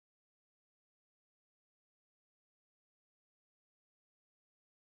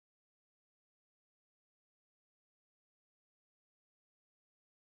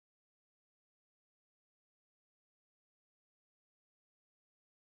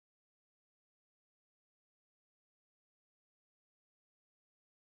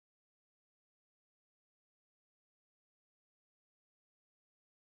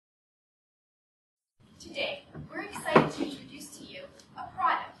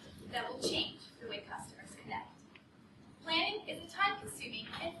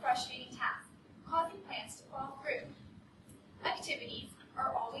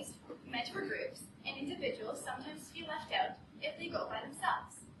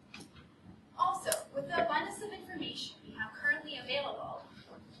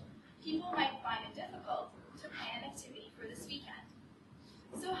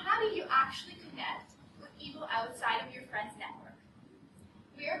actually connect with people outside of your friend's network.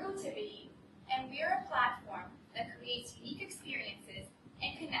 We are Gotivity, and we are a platform that creates unique experiences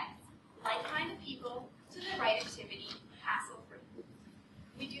and connects like-minded people to the right activity hassle-free.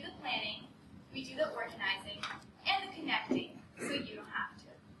 We do the planning, we do the organizing, and the connecting so you don't have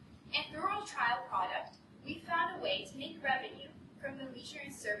to. And through our trial product, we found a way to make revenue from the leisure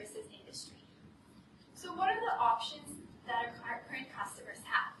and services industry. So what are the options that our current customers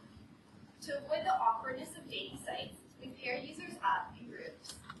have? To avoid the awkwardness of dating sites, we pair users up in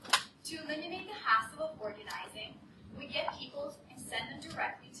groups. To eliminate the hassle of organizing, we get people and send them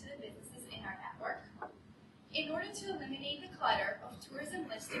directly to the businesses in our network. In order to eliminate the clutter of tourism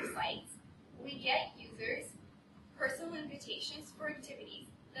listing sites, we get users personal invitations for activities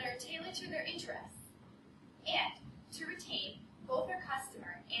that are tailored to their interests. And to retain both our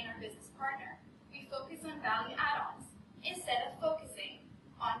customer and our business partner, we focus on value add-ons instead of focusing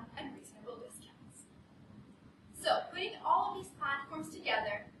on unreasonable discounts. So, putting all of these platforms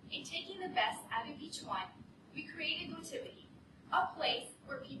together and taking the best out of each one, we created Gotivity, a place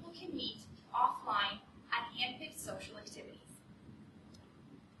where people can meet offline at hand-picked social activities.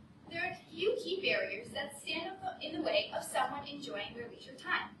 There are a few key barriers that stand in the way of someone enjoying their leisure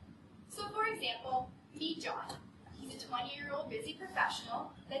time. So, for example, meet John. He's a 20-year-old busy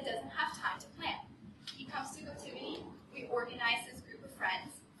professional that doesn't have time to plan. He comes to Gotivity, we organize this group of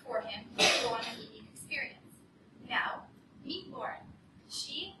friends for him to go on a unique experience. Now, meet Lauren.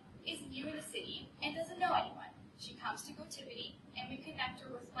 She is new in the city and doesn't know anyone. She comes to Gotivity and we connect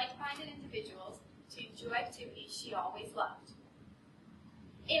her with like-minded individuals to enjoy activities she always loved.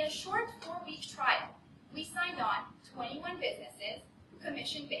 In a short 4-week trial, we signed on 21 businesses,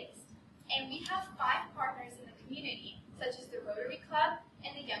 commission-based, and we have 5 partners in the community, such as the Rotary Club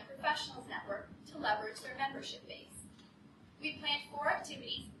and the Young Professionals Network, to leverage their membership base. We planned 4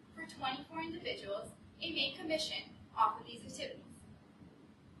 activities for 24 individuals and made commission off of these activities.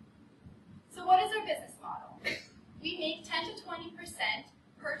 So what is our business model? We make 10 to 20%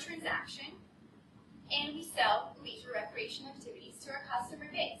 per transaction, and we sell leisure recreational activities to our customer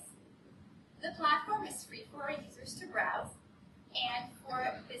base. The platform is free for our users to browse and for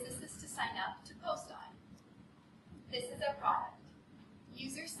businesses to sign up to post on. This is our product.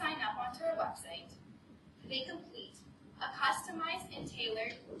 Users sign up onto our website. They complete a customized and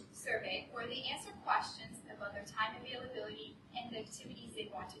tailored survey where they answer questions about their time availability and the activities they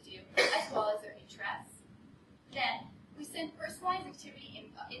want to do, as well as their interests. Then, we send personalized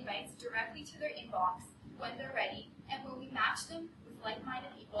activity invites directly to their inbox when they're ready and when we match them with like-minded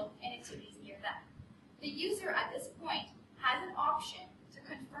people and activities near them. The user at this point has an option to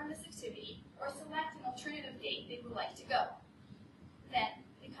confirm this activity or select an alternative date they would like to go. Then,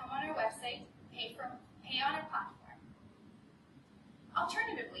 they come on our website, pay on our platform.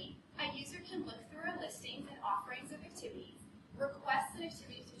 Alternatively, a user can look through our listings and offerings of activities, request an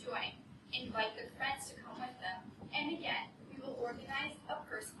activity to join, invite their friends to come with them, and again, we will organize a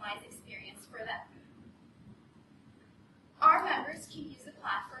personalized experience for them. Our members can use the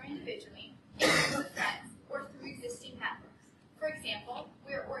platform individually, in groups of friends, or through existing networks. For example,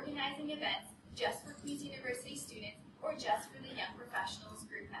 we are organizing events just for Queen's University students or just for the Young Professionals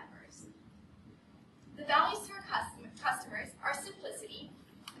group members. The values to our customers are simplicity,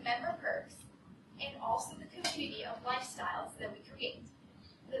 member perks, and also the community of lifestyles that we create.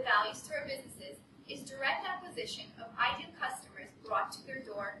 The values to our businesses is direct acquisition of ideal customers brought to their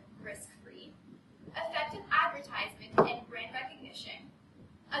door risk-free, effective advertisement and brand recognition,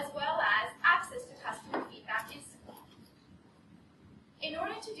 as well as access to customer feedback instantly. In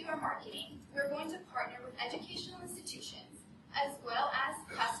order to do our marketing, we're going to partner with educational institutions as well as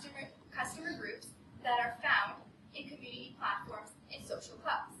customer groups that are found in community platforms and social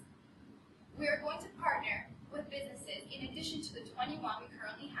clubs. We are going to partner with businesses in addition to the 21 we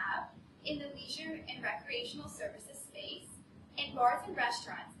currently have in the leisure and recreational services space and bars and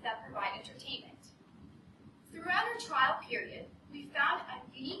restaurants that provide entertainment. Throughout our trial period, we found a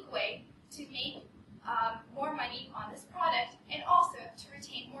unique way to make more money on this product and also to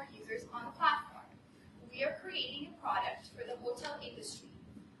retain more users on the platform. We are creating a product for the hotel industry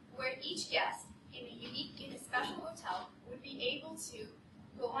where each guest in a special hotel would be able to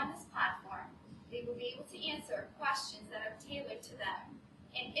go on this platform. They will be able to answer questions that are tailored to them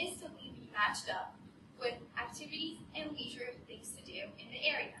and instantly be matched up with activities and leisure things to do in the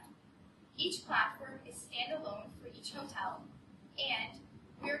area. Each platform is standalone for each hotel, and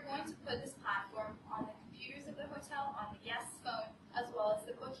we are going to put this platform on the computers of the hotel, on the guest's phone, as well as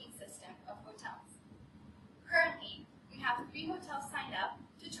the booking system of hotels. Currently, we have 3 hotels signed up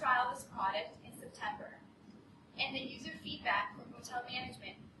to trial this product in September, and the user feedback from hotel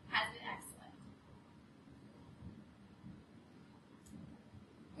management has been excellent.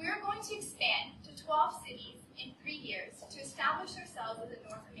 going to expand to 12 cities in 3 years to establish ourselves as a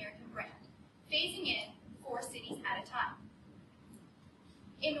North American brand, phasing in 4 cities at a time.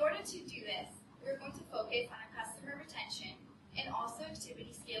 In order to do this, we're going to focus on our customer retention and also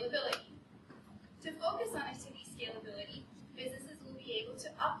activity scalability. To focus on activity scalability, businesses will be able to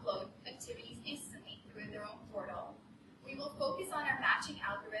upload activities instantly through their own portal. We will focus on our matching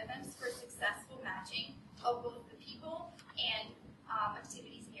algorithms for successful matching of both the people and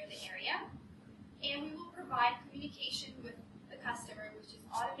activities near the area. And we will provide communication with the customer, which is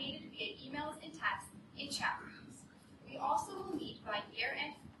automated via emails and texts and chat rooms. We also will meet by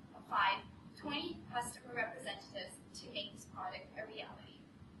year-end apply 20 customer representatives to make this product a reality.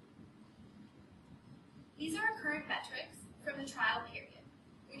 These are our current metrics from the trial period.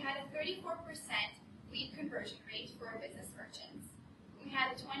 We had a 34% lead conversion rate for our business merchants. We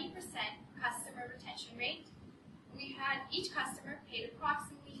had a 20% customer retention rate. We had each customer paid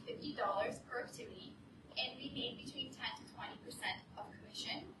approximately $50 per activity, and we made between 10 to 20% of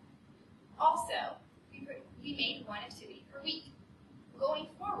commission. Also, we made 1 activity per week. Going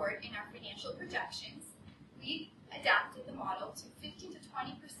forward in our financial projections, we adapted the model to 15 to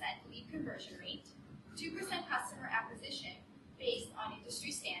 20% lead conversion rate, 2% customer acquisition based on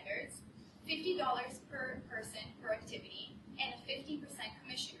industry standards, $50 per person per activity, and a 15%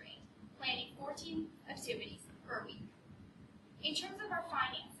 commission rate, planning 14 activities per week. In terms of our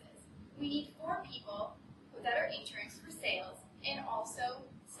finances, we need 4 people that are interns for sales and also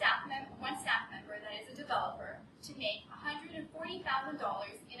 1 staff member that is a developer to make $140,000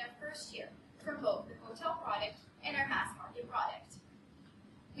 in our first year from both the hotel product and our mass market product.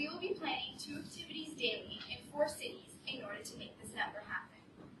 We will be planning 2 activities daily in 4 cities in order to make this number happen.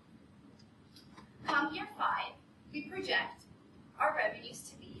 Come year 5, we project our revenues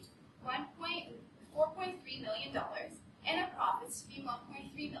to be $4.3 million and our profits to be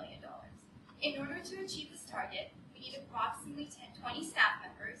 $1.3 million. In order to achieve this target, we need approximately 20 staff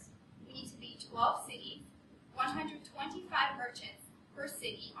members, we need to be 12 cities, 125 merchants per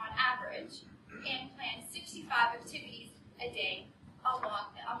city on average, and plan 65 activities a day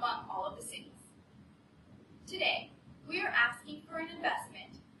among all of the cities. Today, we are asking for an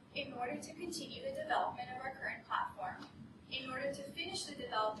investment in order to continue the development of our current platform, in order to finish the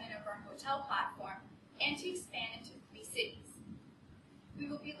development of our hotel platform, and to expand into 3 cities. We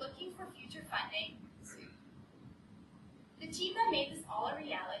will be looking for future funding soon. The team that made this all a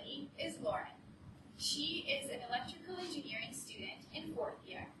reality is Lauren. She is an electrical engineering student in 4th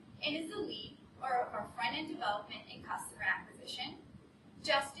year and is the lead of our front-end development and customer acquisition.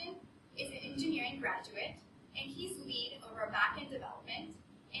 Justin is an engineering graduate and he's lead over our back-end development.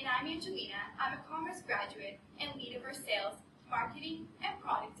 And I'm Angelina. I'm a commerce graduate and lead of our sales, marketing, and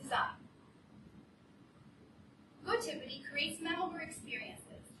product design. Gotivity creates memorable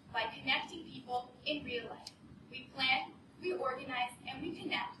experiences by connecting people in real life. We plan, we organize, and we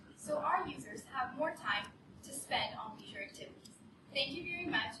connect so our users have more time to spend on leisure activities. Thank you for your